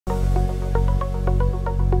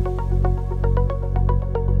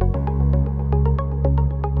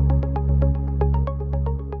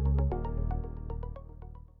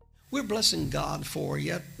we're blessing God for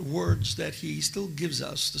yet words that he still gives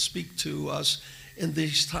us to speak to us in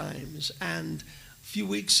these times. And a few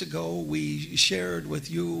weeks ago, we shared with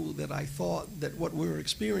you that I thought that what we're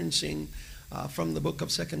experiencing from the book of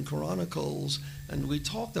 2 Chronicles, and we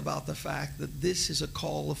talked about the fact that this is a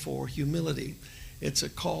call for humility. It's a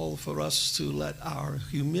call for us to let our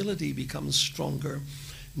humility become stronger,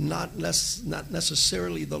 not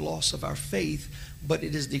necessarily the loss of our faith, but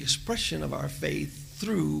it is the expression of our faith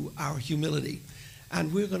through our humility.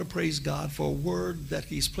 And we're going to praise God for a word that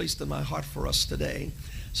he's placed in my heart for us today.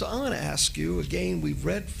 So I'm going to ask you, again, we've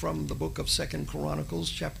read from the book of 2 Chronicles,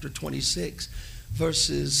 chapter 26,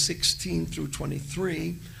 verses 16 through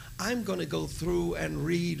 23. I'm going to go through and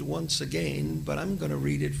read once again, but I'm going to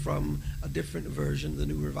read it from a different version, the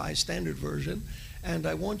New Revised Standard Version. And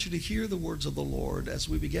I want you to hear the words of the Lord as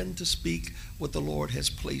we begin to speak what the Lord has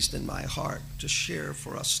placed in my heart to share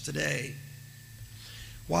for us today.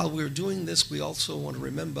 While we're doing this, we also want to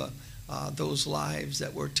remember those lives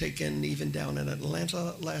that were taken even down in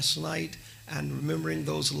Atlanta last night, and remembering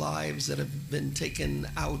those lives that have been taken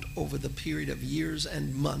out over the period of years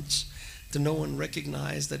and months, to know and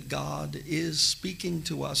recognize that God is speaking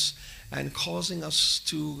to us and causing us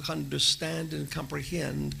to understand and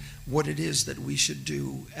comprehend what it is that we should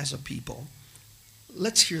do as a people.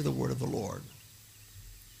 Let's hear the word of the Lord.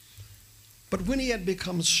 But when he had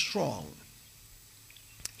become strong,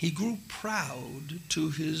 he grew proud to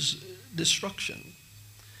his destruction.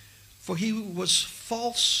 For he was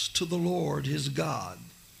false to the Lord his God,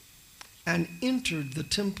 and entered the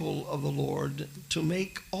temple of the Lord to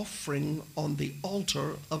make offering on the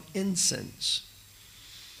altar of incense.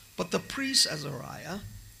 But the priest Azariah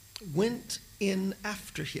went in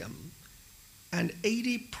after him, and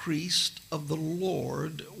 80 priests of the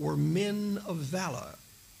Lord were men of valor.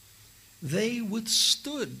 They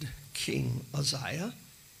withstood King Uzziah,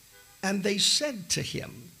 and they said to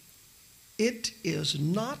him, "It is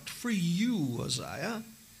not for you, Uzziah,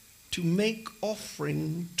 to make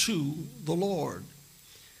offering to the Lord,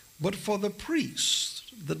 but for the priests,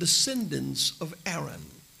 the descendants of Aaron,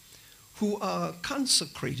 who are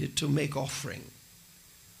consecrated to make offering.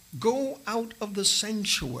 Go out of the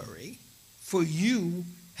sanctuary, for you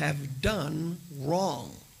have done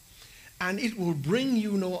wrong, and it will bring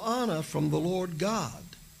you no honor from the Lord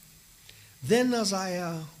God." Then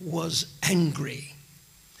Uzziah was angry.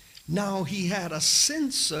 Now he had a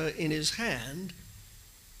censer in his hand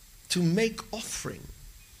to make offering.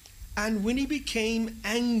 And when he became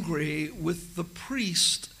angry with the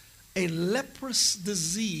priest, a leprous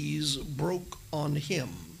disease broke on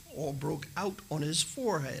him, or broke out on his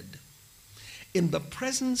forehead, in the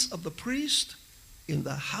presence of the priest, in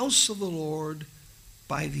the house of the Lord,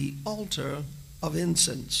 by the altar of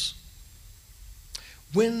incense.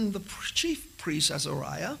 When the chief priest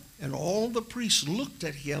Azariah and all the priests looked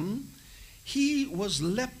at him, he was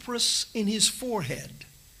leprous in his forehead.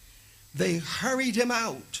 They hurried him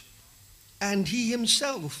out, and he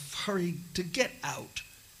himself hurried to get out,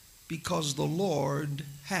 because the Lord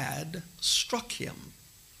had struck him.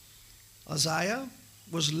 Uzziah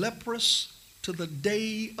was leprous to the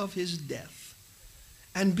day of his death,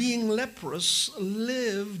 and being leprous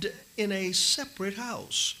lived in a separate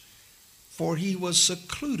house, for he was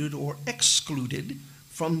secluded or excluded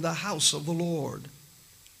from the house of the Lord.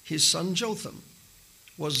 His son Jotham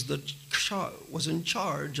was in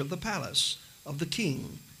charge of the palace of the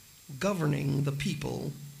king, governing the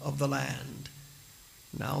people of the land.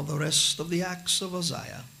 Now the rest of the acts of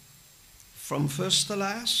Uzziah, from first to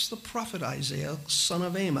last, the prophet Isaiah, son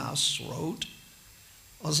of Amos, wrote,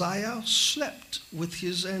 Uzziah slept with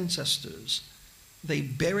his ancestors. They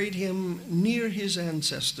buried him near his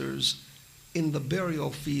ancestors in the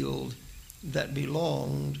burial field that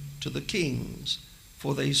belonged to the kings,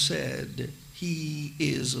 for they said, he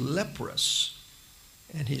is leprous,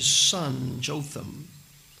 and his son Jotham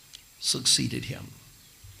succeeded him.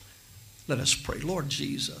 Let us pray. Lord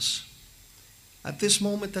Jesus, at this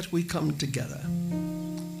moment that we come together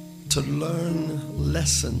to learn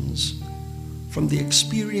lessons from the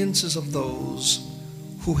experiences of those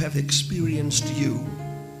who have experienced you,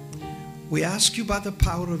 we ask you by the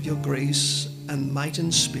power of your grace and might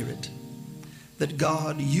and spirit that,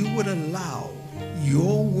 God, you would allow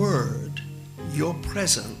your word, your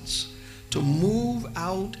presence, to move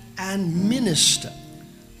out and minister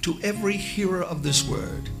to every hearer of this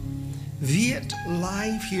word, be it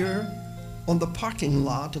live here on the parking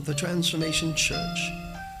lot of the Transformation Church,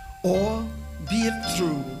 or be it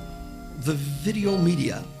through the video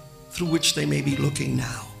media through which they may be looking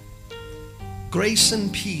now. Grace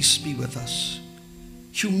and peace be with us.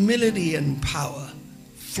 Humility and power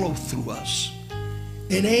flow through us.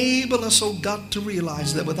 Enable us, oh God, to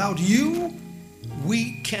realize that without you,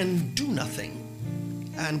 we can do nothing.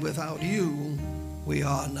 And without you, we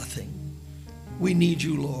are nothing. We need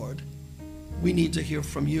you, Lord. We need to hear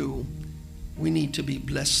from you. We need to be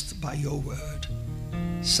blessed by your word.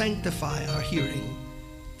 Sanctify our hearing,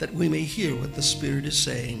 that we may hear what the Spirit is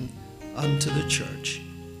saying unto the church.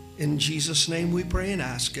 In Jesus' name we pray and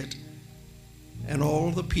ask it. And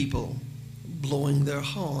all the people blowing their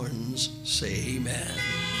horns say amen.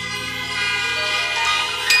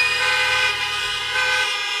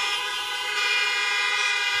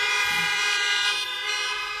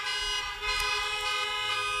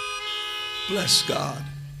 Bless God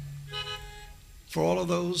for all of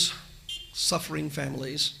those suffering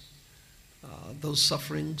families, those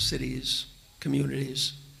suffering cities,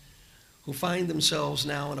 communities, who find themselves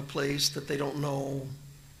now in a place that they don't know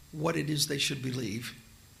what it is they should believe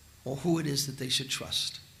or who it is that they should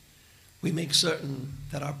trust. We make certain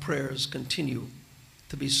that our prayers continue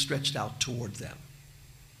to be stretched out toward them.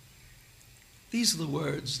 These are the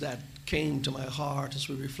words that came to my heart as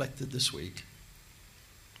we reflected this week.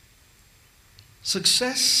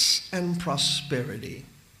 Success and prosperity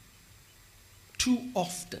too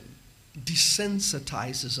often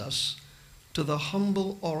desensitizes us to the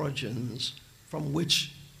humble origins from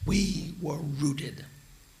which we were rooted.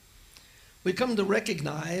 We come to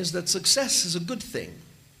recognize that success is a good thing,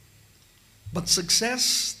 but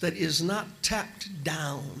success that is not tapped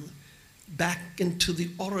down back into the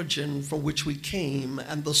origin from which we came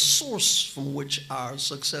and the source from which our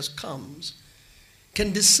success comes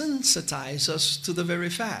can desensitize us to the very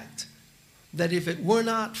fact that if it were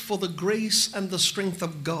not for the grace and the strength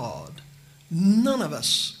of God, none of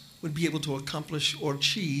us would be able to accomplish or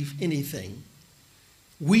achieve anything.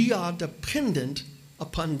 We are dependent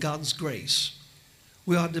upon God's grace.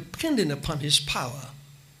 We are dependent upon his power.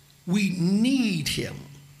 We need him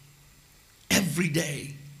every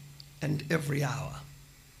day and every hour.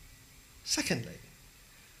 Secondly,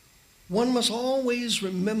 one must always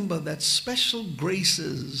remember that special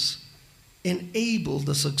graces enable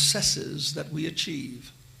the successes that we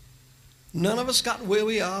achieve. None of us got where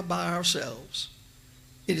we are by ourselves.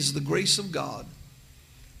 It is the grace of God.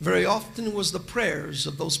 Very often it was the prayers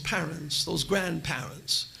of those parents, those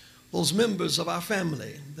grandparents, those members of our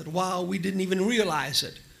family that while we didn't even realize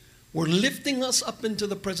it, were lifting us up into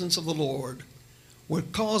the presence of the Lord, were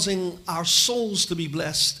causing our souls to be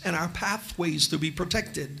blessed and our pathways to be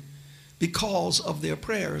protected because of their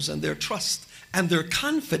prayers and their trust and their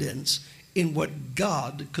confidence in what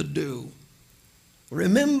God could do.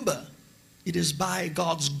 Remember, it is by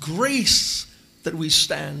God's grace that we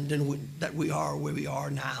stand and that we are where we are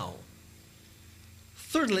now.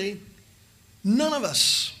 Thirdly, none of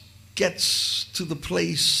us gets to the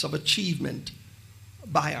place of achievement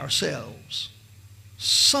by ourselves.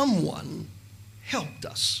 Someone helped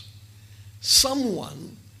us.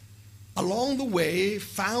 Someone along the way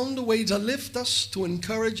found a way to lift us, to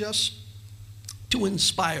encourage us, to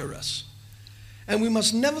inspire us. And we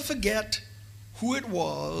must never forget who it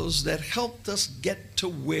was that helped us get to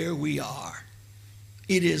where we are.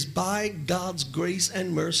 It is by God's grace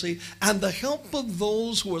and mercy and the help of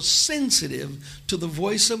those who are sensitive to the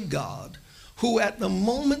voice of God, who at the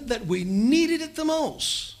moment that we needed it the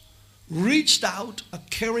most, reached out a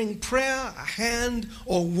caring prayer, a hand,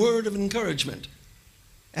 or word of encouragement,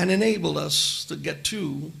 and enabled us to get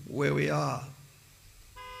to where we are.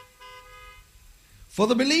 For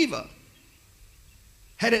the believer,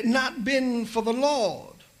 had it not been for the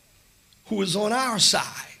Lord who is on our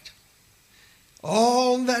side,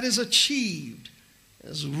 all that is achieved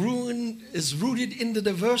is rooted in the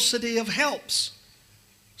diversity of helps.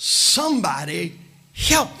 Somebody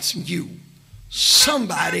helped you.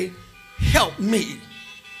 Somebody helped me.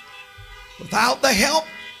 Without the help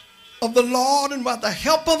of the Lord and without the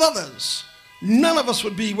help of others, none of us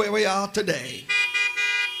would be where we are today.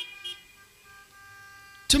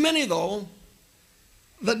 To many, though,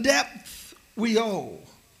 the depth we owe,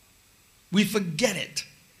 we forget it.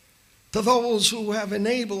 To those who have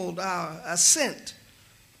enabled our ascent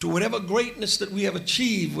to whatever greatness that we have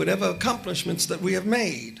achieved, whatever accomplishments that we have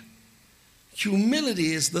made,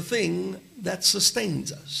 humility is the thing that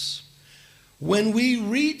sustains us. When we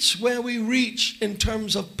reach where we reach in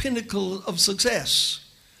terms of pinnacle of success,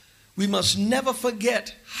 we must never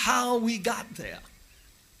forget how we got there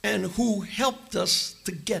and who helped us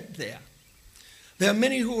to get there. There are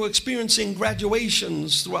many who are experiencing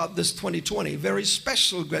graduations throughout this 2020, very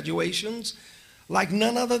special graduations like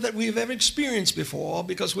none other that we've ever experienced before,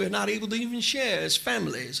 because we're not able to even share as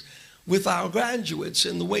families with our graduates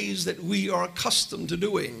in the ways that we are accustomed to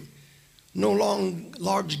doing. no long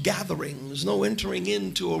large gatherings, no entering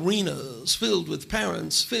into arenas filled with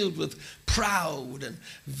parents, filled with proud and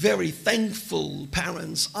very thankful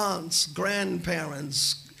parents, aunts,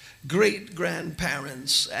 grandparents,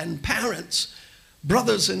 great-grandparents, and parents,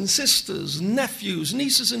 brothers and sisters, nephews,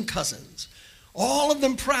 nieces and cousins, all of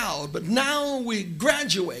them proud. But now we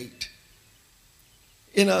graduate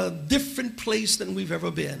in a different place than we've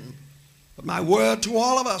ever been. But my word to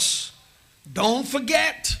all of us, don't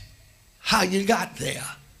forget how you got there.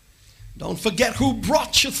 Don't forget who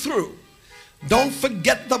brought you through. Don't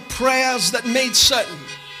forget the prayers that made certain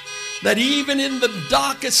that even in the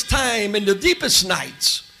darkest time, in the deepest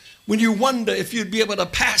nights, when you wonder if you'd be able to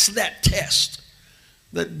pass that test,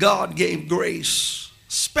 that God gave grace,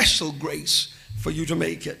 special grace, for you to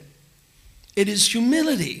make it. It is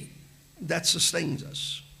humility that sustains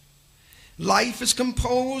us. Life is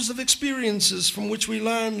composed of experiences from which we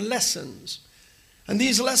learn lessons. And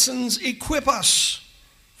these lessons equip us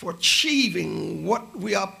for achieving what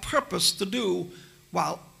we are purposed to do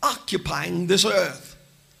while occupying this earth.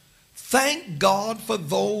 Thank God for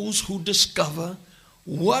those who discover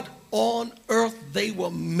what on earth they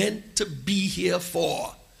were meant to be here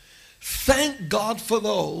for. Thank God for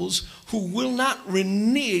those who will not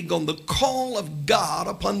renege on the call of God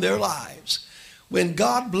upon their lives. When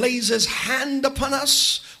God lays his hand upon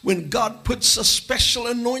us, when God puts a special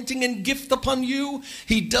anointing and gift upon you,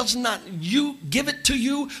 he does not give it to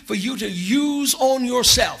you for you to use on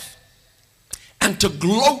yourself and to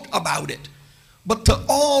gloat about it, but to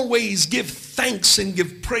always give thanks and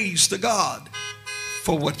give praise to God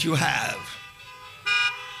for what you have.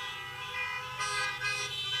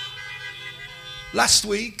 Last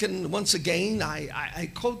week, and once again,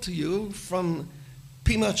 I quote to you from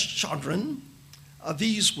Pema Chodron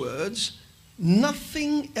these words: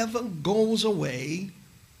 nothing ever goes away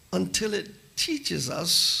until it teaches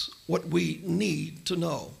us what we need to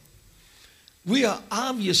know. We are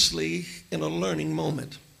obviously in a learning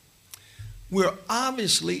moment. We're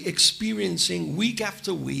obviously experiencing week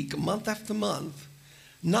after week, month after month,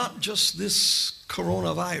 not just this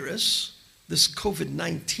coronavirus, this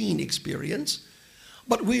COVID-19 experience,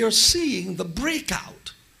 but we are seeing the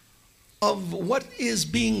breakout of what is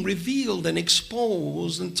being revealed and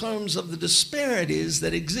exposed in terms of the disparities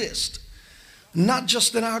that exist. Not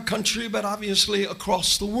just in our country, but obviously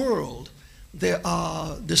across the world, there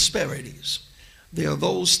are disparities. There are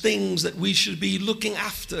those things that we should be looking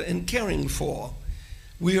after and caring for.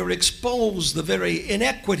 We are exposed to the very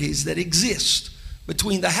inequities that exist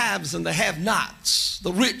between the haves and the have-nots,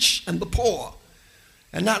 the rich and the poor,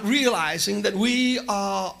 and not realizing that we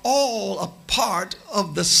are all a part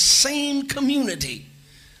of the same community.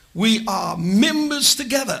 We are members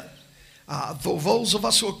together. For those of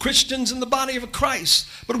us who are Christians in the body of Christ,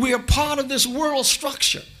 but we are part of this world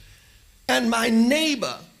structure. And my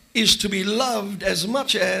neighbor is to be loved as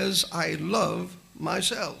much as I love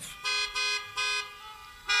myself.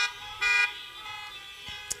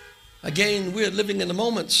 Again, we're living in the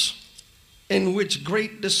moments in which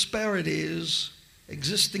great disparities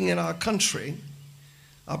existing in our country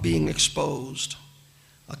are being exposed.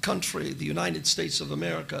 A country, the United States of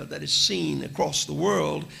America, that is seen across the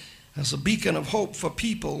world as a beacon of hope for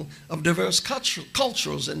people of diverse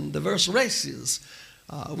cultures and diverse races.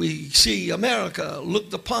 We see America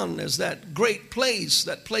looked upon as that great place,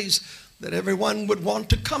 that place that everyone would want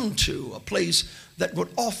to come to, a place that would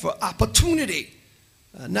offer opportunity.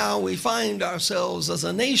 Now we find ourselves as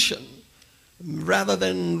a nation, rather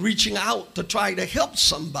than reaching out to try to help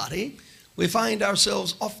somebody, we find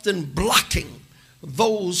ourselves often blocking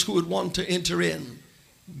those who would want to enter in.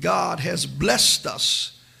 God has blessed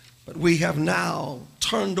us, but we have now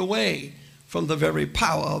turned away from the very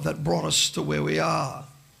power that brought us to where we are.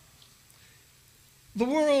 The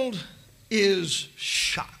world is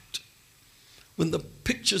shocked when the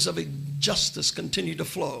pictures of injustice continue to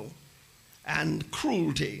flow and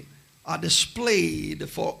cruelty are displayed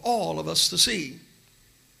for all of us to see.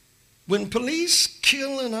 When police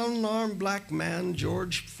kill an unarmed black man,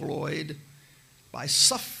 George Floyd, by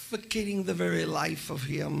suffocating the very life of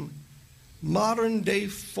him, modern day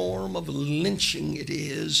form of lynching it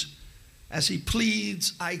is, as he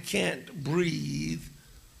pleads, "I can't breathe,"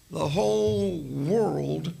 the whole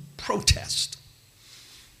world protest.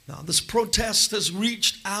 Now, this protest has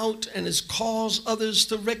reached out and has caused others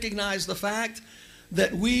to recognize the fact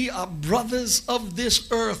that we are brothers of this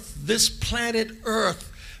earth. This planet Earth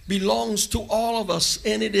belongs to all of us,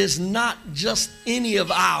 and it is not just any of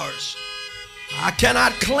ours. I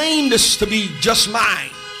cannot claim this to be just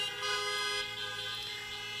mine.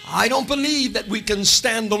 I don't believe that we can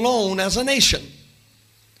stand alone as a nation.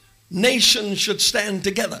 Nations should stand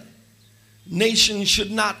together. Nations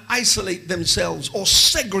should not isolate themselves or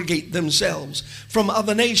segregate themselves from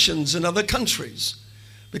other nations and other countries,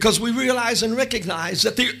 because we realize and recognize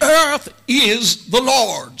that the earth is the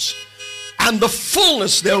Lord's and the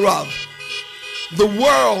fullness thereof, the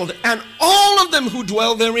world and all of them who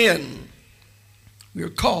dwell therein. We are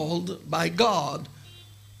called by God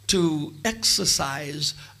to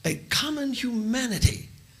exercise a common humanity,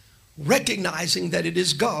 recognizing that it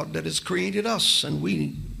is God that has created us and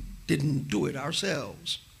we didn't do it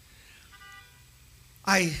ourselves.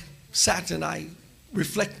 I sat and I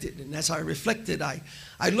reflected, and as I reflected, I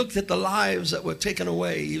looked at the lives that were taken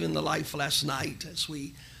away, even the life last night, as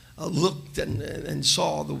we looked and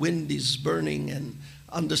saw the Wendy's burning and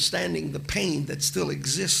understanding the pain that still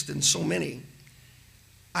exists in so many.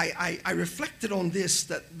 I reflected on this,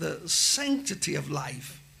 that the sanctity of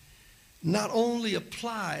life not only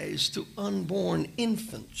applies to unborn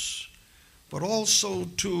infants, but also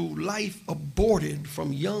to life aborted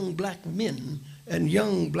from young black men and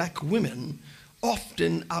young black women,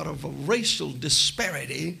 often out of a racial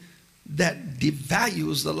disparity that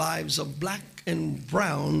devalues the lives of black and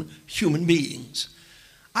brown human beings.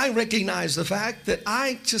 I recognize the fact that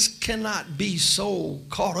I just cannot be so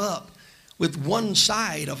caught up with one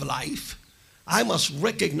side of life. I must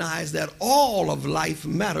recognize that all of life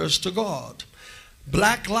matters to God.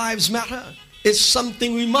 Black Lives Matter is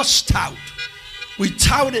something we must tout. We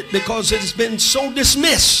tout it because it has been so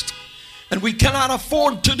dismissed, and we cannot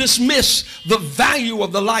afford to dismiss the value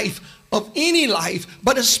of the life of any life,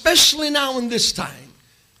 but especially now in this time,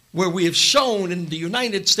 where we have shown in the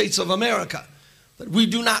United States of America that we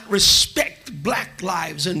do not respect black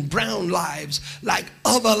lives and brown lives like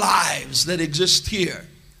other lives that exist here.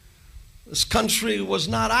 This country was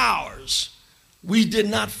not ours. We did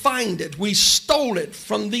not find it. We stole it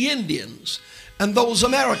from the Indians and those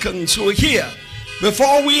Americans who are here.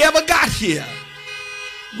 Before we ever got here,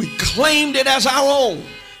 we claimed it as our own.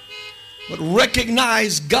 But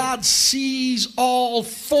recognize God sees all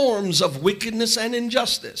forms of wickedness and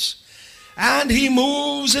injustice. And he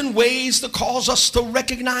moves in ways to cause us to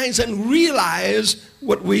recognize and realize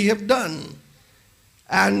what we have done.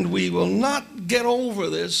 And we will not get over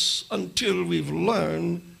this until we've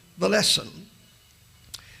learned the lesson.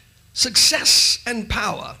 Success and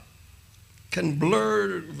power can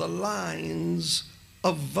blur the lines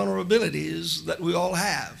of vulnerabilities that we all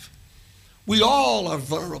have. We all are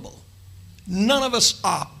vulnerable. None of us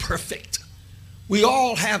are perfect. We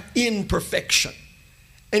all have imperfection.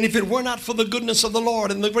 And if it were not for the goodness of the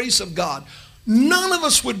Lord and the grace of God, none of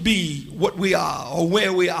us would be what we are or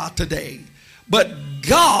where we are today. But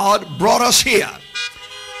God brought us here.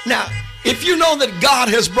 Now, if you know that God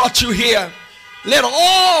has brought you here, let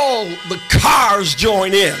all the cars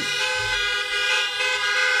join in.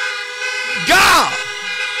 God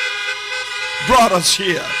brought us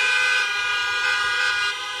here.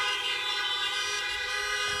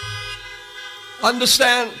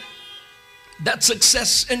 Understand that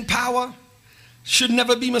success and power should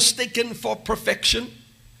never be mistaken for perfection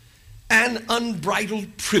and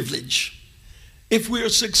unbridled privilege. If we are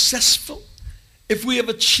successful, if we have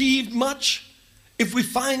achieved much, if we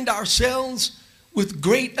find ourselves with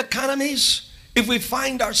great economies, if we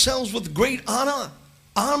find ourselves with great honor,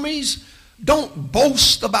 armies, don't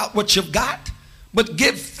boast about what you've got, but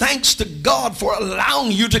give thanks to God for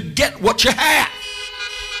allowing you to get what you have.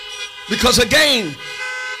 Because again,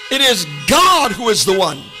 it is God who is the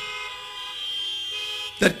one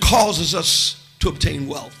that causes us to obtain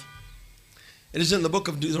wealth. It is in the book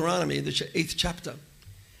of Deuteronomy, the 8th chapter,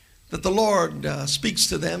 that the Lord speaks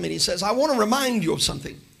to them, and he says, I want to remind you of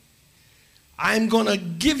something. I'm going to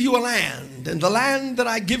give you a land, and the land that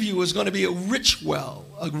I give you is going to be a rich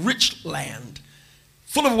land,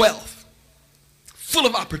 full of wealth, full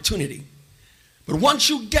of opportunity. But once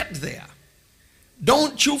you get there,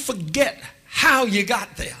 don't you forget how you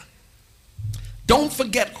got there. Don't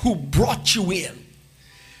forget who brought you in.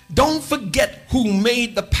 Don't forget who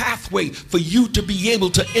made the pathway for you to be able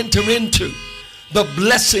to enter into the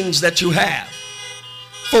blessings that you have.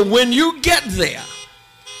 For when you get there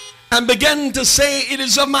and begin to say, it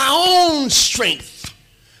is of my own strength,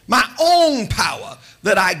 my own power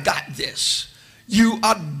that I got this, you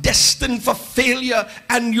are destined for failure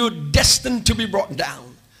and you're destined to be brought down.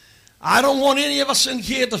 I don't want any of us in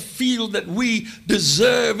here to feel that we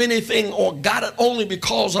deserve anything or got it only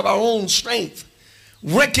because of our own strength.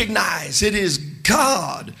 Recognize it is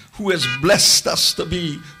God who has blessed us to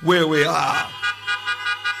be where we are.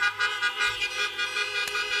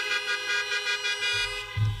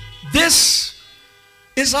 This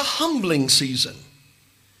is a humbling season.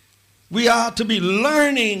 We are to be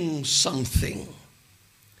learning something.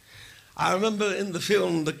 I remember in the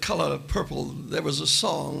film The Color Purple, there was a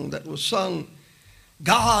song that was sung,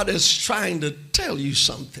 God is trying to tell you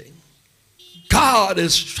something. God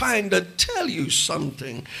is trying to tell you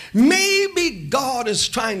something. Maybe God is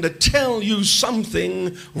trying to tell you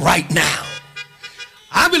something right now.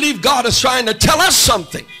 I believe God is trying to tell us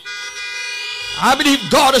something. I believe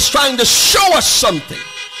God is trying to show us something.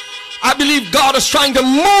 I believe God is trying to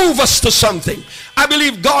move us to something. I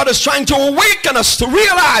believe God is trying to awaken us to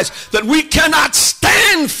realize that we cannot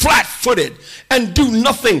stand flat-footed and do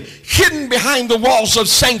nothing, hidden behind the walls of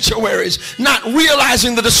sanctuaries, not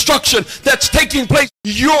realizing the destruction that's taking place.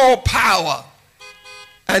 Your power,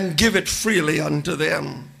 and give it freely unto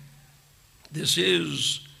them. This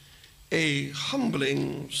is a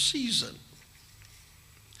humbling season.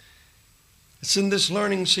 It's in this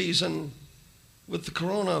learning season with the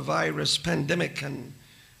coronavirus pandemic and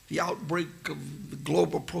the outbreak of the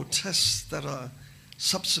global protests that are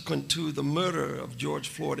subsequent to the murder of George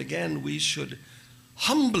Floyd. Again, we should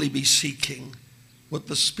humbly be seeking what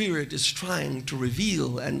the Spirit is trying to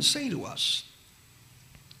reveal and say to us.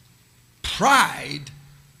 Pride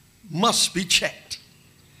must be checked.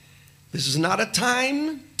 This is not a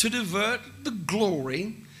time to divert the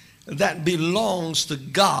glory that belongs to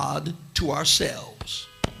God to ourselves.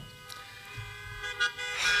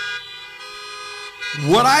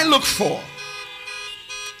 What I look for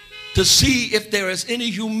to see if there is any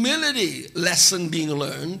humility lesson being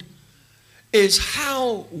learned is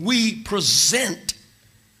how we present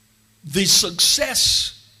the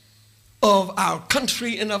success of our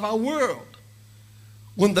country and of our world.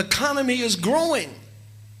 When the economy is growing,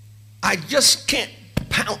 I just can't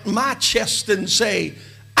pound my chest and say,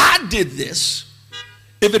 I did this.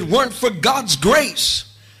 If it weren't for God's grace,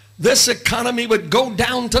 this economy would go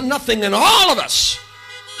down to nothing and all of us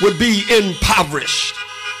would be impoverished.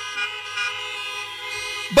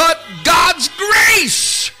 But God's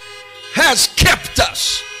grace has kept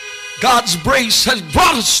us. God's grace has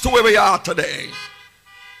brought us to where we are today.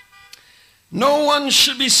 No one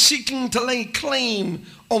should be seeking to lay claim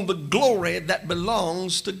on the glory that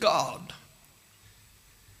belongs to God.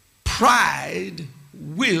 Pride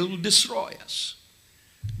will destroy us.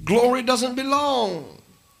 Glory doesn't belong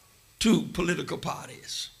to political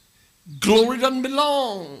parties. Glory doesn't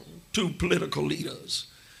belong to political leaders.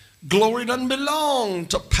 Glory doesn't belong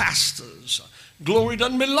to pastors. Glory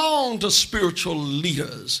doesn't belong to spiritual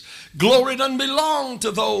leaders. Glory doesn't belong to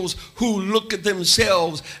those who look at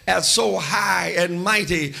themselves as so high and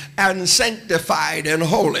mighty and sanctified and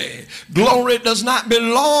holy. Glory does not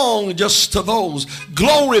belong just to those.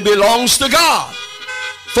 Glory belongs to God.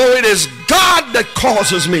 For it is God that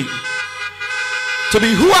causes me to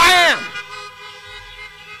be who I am.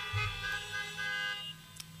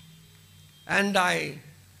 And I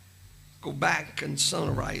go back and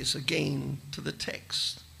summarize again to the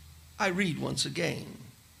text. I read once again.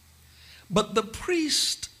 But the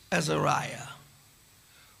priest Azariah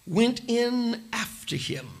went in after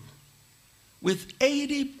him with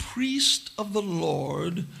 80 priests of the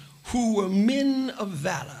Lord who were men of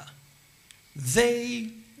valor.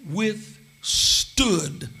 They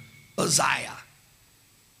withstood Uzziah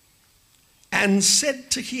and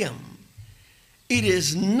said to him, it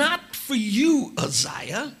is not for you,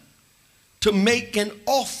 Uzziah, to make an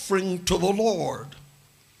offering to the Lord,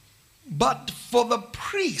 but for the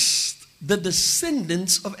priests, the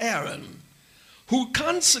descendants of Aaron, who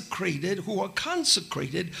are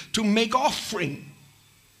consecrated to make offering.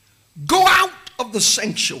 Go out of the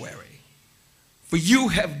sanctuary, for you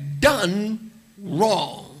have done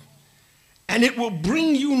wrong, and it will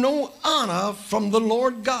bring you no honor from the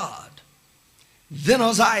Lord God. Then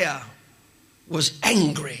Uzziah was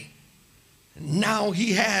angry. Now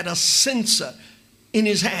he had a censer in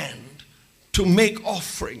his hand to make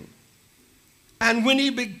offering. And when he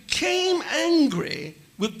became angry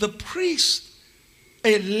with the priest,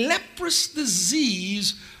 a leprous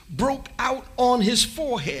disease broke out on his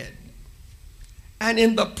forehead. And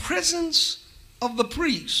in the presence of the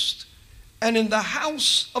priest and in the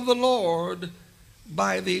house of the Lord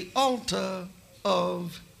by the altar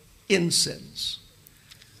of incense.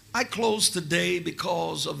 I close today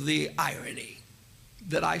because of the irony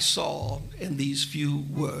that I saw in these few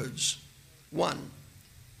words. One,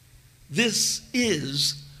 this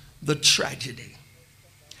is the tragedy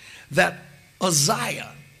that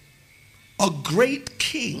Uzziah, a great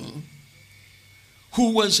king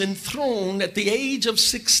who was enthroned at the age of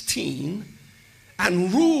 16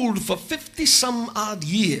 and ruled for 50 some odd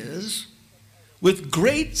years with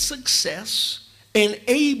great success,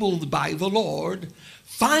 enabled by the Lord,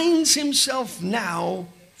 finds himself now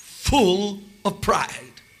full of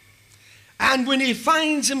pride. And when he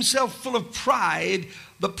finds himself full of pride,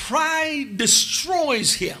 the pride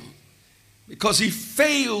destroys him because he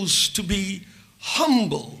fails to be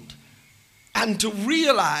humbled and to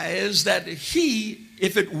realize that he,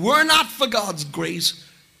 if it were not for God's grace,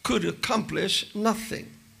 could accomplish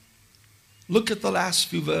nothing. Look at the last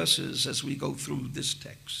few verses as we go through this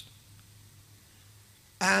text.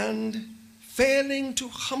 And failing to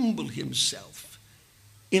humble himself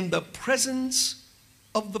in the presence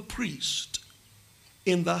of the priest,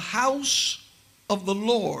 in the house of the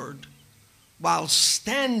Lord, while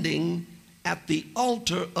standing at the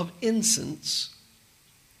altar of incense,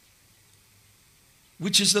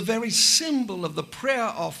 which is the very symbol of the prayer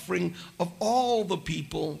offering of all the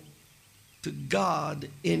people to God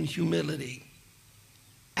in humility.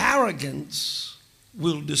 Arrogance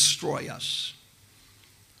will destroy us,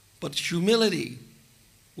 but humility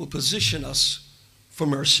will position us for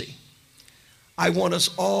mercy. I want us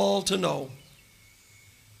all to know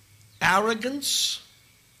arrogance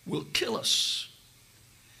will kill us,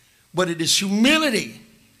 but it is humility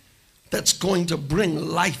that's going to bring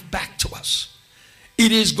life back to us.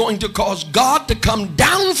 It is going to cause God to come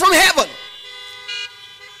down from heaven,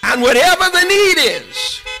 and whatever the need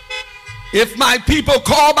is, if my people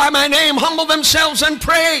call by my name, humble themselves and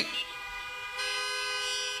pray,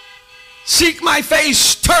 seek my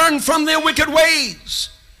face, turn from their wicked ways,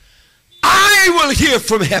 I will hear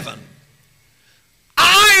from heaven.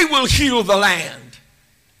 I will heal the land.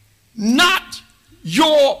 Not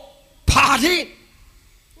your party,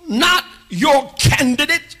 not your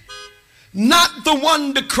candidate, not the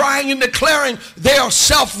one decrying and declaring their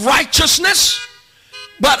self-righteousness,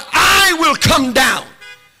 but I will come down.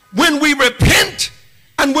 When we repent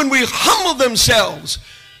and when we humble themselves,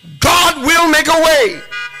 God will make a way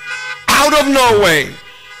out of no way.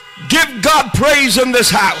 Give God praise in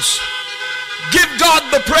this house. Give God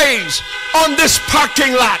the praise on this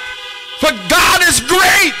parking lot. For God is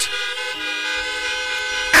great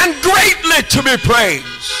and greatly to be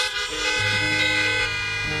praised.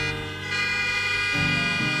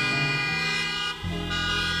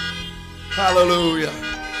 Hallelujah.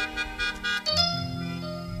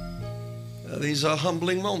 These are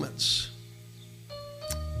humbling moments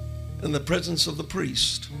in the presence of the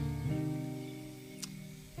priest,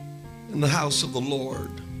 in the house of the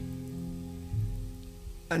Lord,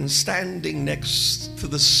 and standing next to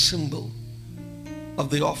the symbol of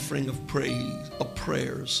the offering of praise, of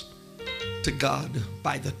prayers to God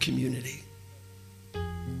by the community.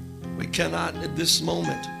 We cannot at this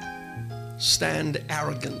moment stand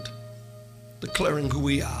arrogant, declaring who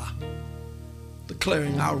we are,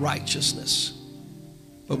 declaring our righteousness,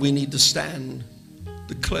 but we need to stand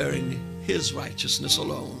declaring his righteousness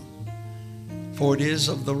alone. For it is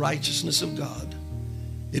of the righteousness of God,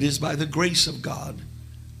 it is by the grace of God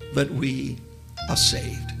that we are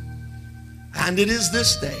saved. And it is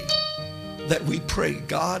this day that we pray,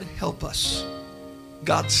 God help us,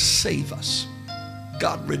 God save us,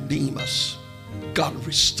 God redeem us, God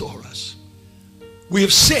restore us. We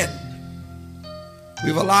have sinned.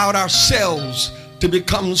 We've allowed ourselves to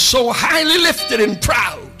become so highly lifted and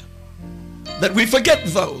proud that we forget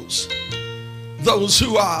those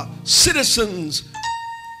who are citizens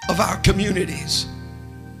of our communities,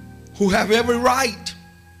 who have every right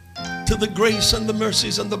to the grace and the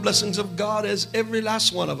mercies and the blessings of God as every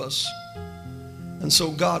last one of us. And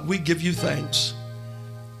so, God, we give you thanks.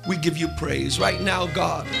 We give you praise. Right now,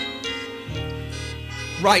 God.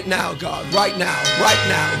 Right now, God. Right now. Right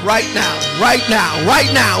now. Right now. Right now.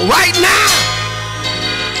 Right now. Right now.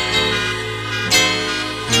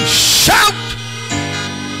 Shout.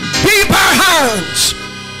 Beat our hands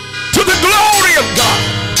to the glory of God.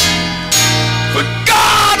 For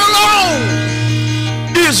God alone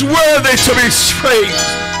is worthy to be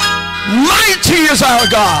praised. Mighty is our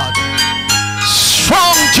God,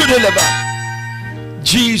 strong to deliver.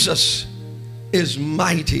 Jesus is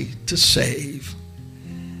mighty to save.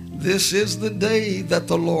 This is the day that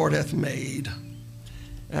the Lord hath made,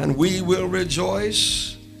 and we will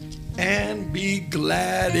rejoice and be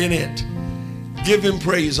glad in it. Give him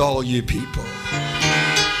praise, all you people.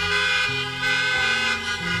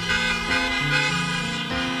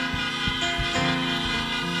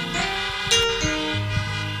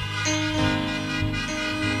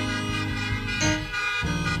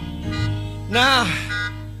 Now,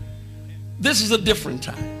 this is a different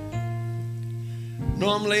time.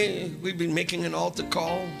 Normally, we've been making an altar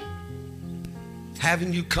call,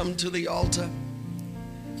 having you come to the altar,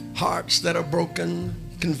 hearts that are broken,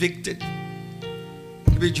 convicted,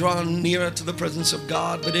 to be drawn nearer to the presence of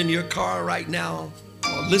God. But in your car right now,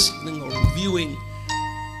 or listening or viewing,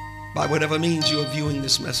 by whatever means you are viewing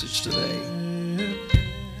this message today.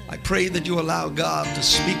 I pray that you allow God to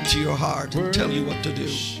speak to your heart and tell you what to do.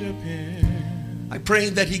 I pray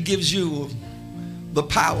that he gives you the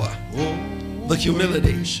power, the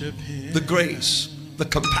humility, the grace, the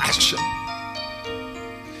compassion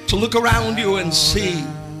to look around you and see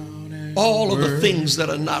all of the things that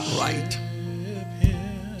are not right.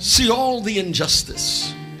 See all the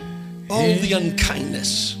injustice, all the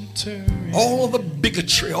unkindness, all of the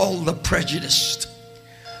bigotry, all the prejudice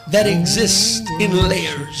that exists in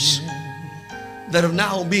layers that are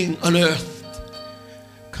now being unearthed.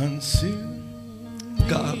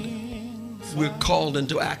 God, we're called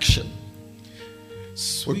into action.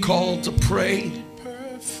 We're called to pray,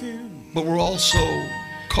 but we're also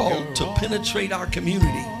called to penetrate our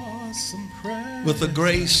community with the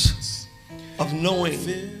grace of knowing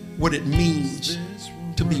what it means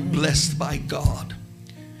to be blessed by God.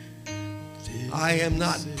 I am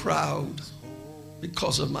not proud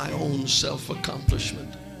because of my own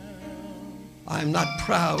self-accomplishment. I am not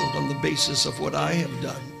proud on the basis of what I have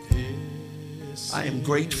done. I am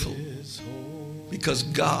grateful because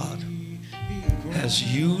God has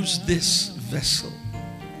used this vessel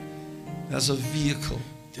as a vehicle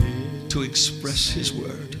to express his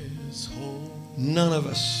word. None of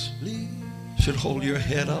us should hold your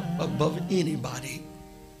head up above anybody.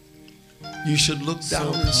 You should look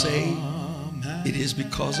down and say, it is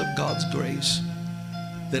because of God's grace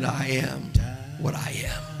that I am what I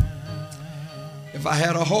am. If I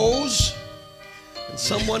had a hose and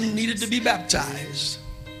someone needed to be baptized,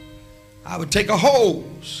 I would take a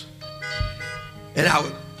hose and I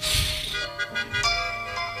would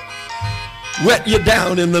wet you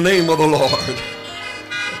down in the name of the Lord.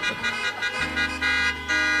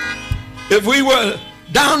 If we were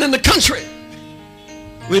down in the country,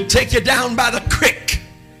 we'd take you down by the creek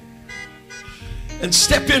and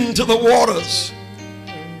step into the waters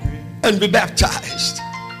and be baptized.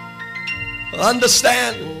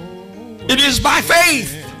 Understand, it is by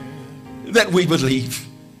faith that we believe.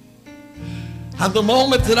 And the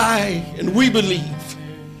moment that we believe,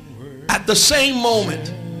 at the same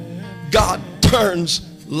moment, God turns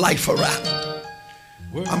life around.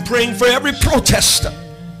 I'm praying for every protester,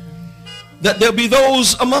 that there'll be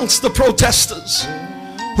those amongst the protesters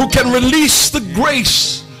who can release the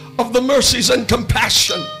grace of the mercies and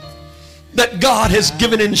compassion that God has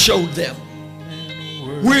given and showed them.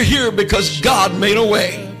 We're here because God made a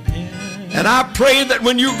way. And I pray that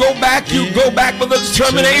when you go back with a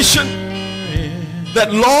determination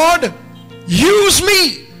that, Lord, use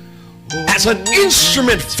me as an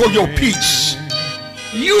instrument for your peace.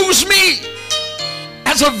 Use me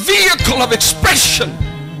as a vehicle of expression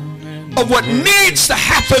of what needs to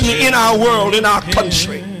happen in our world, in our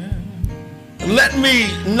country. Let me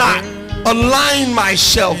not align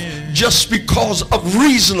myself just because of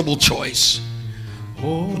reasonable choice.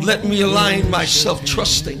 But let me align myself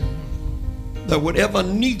trusting that whatever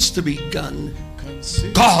needs to be done,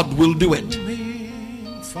 God will do it.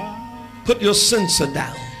 Put your censer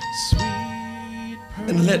down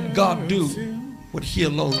and let God do what he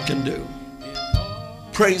alone can do.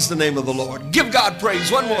 Praise the name of the Lord. Give God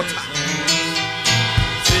praise one more time.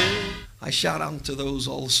 I shout out to those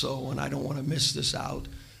also, and I don't want to miss this out,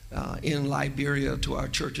 in Liberia, to our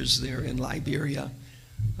churches there in Liberia,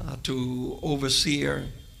 to Overseer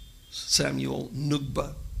Samuel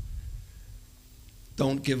Nugba.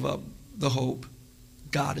 Don't give up the hope.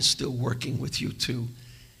 God is still working with you too,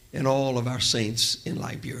 and all of our saints in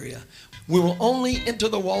Liberia. We will only enter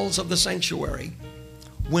the walls of the sanctuary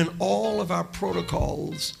when all of our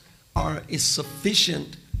protocols is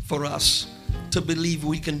sufficient for us to believe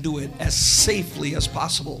we can do it as safely as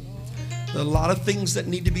possible. There are a lot of things that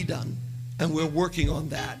need to be done, and we're working on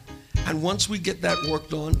that. And once we get that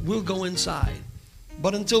worked on, we'll go inside.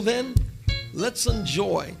 But until then, let's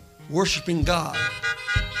enjoy worshiping God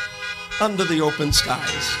under the open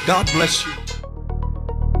skies. God bless you.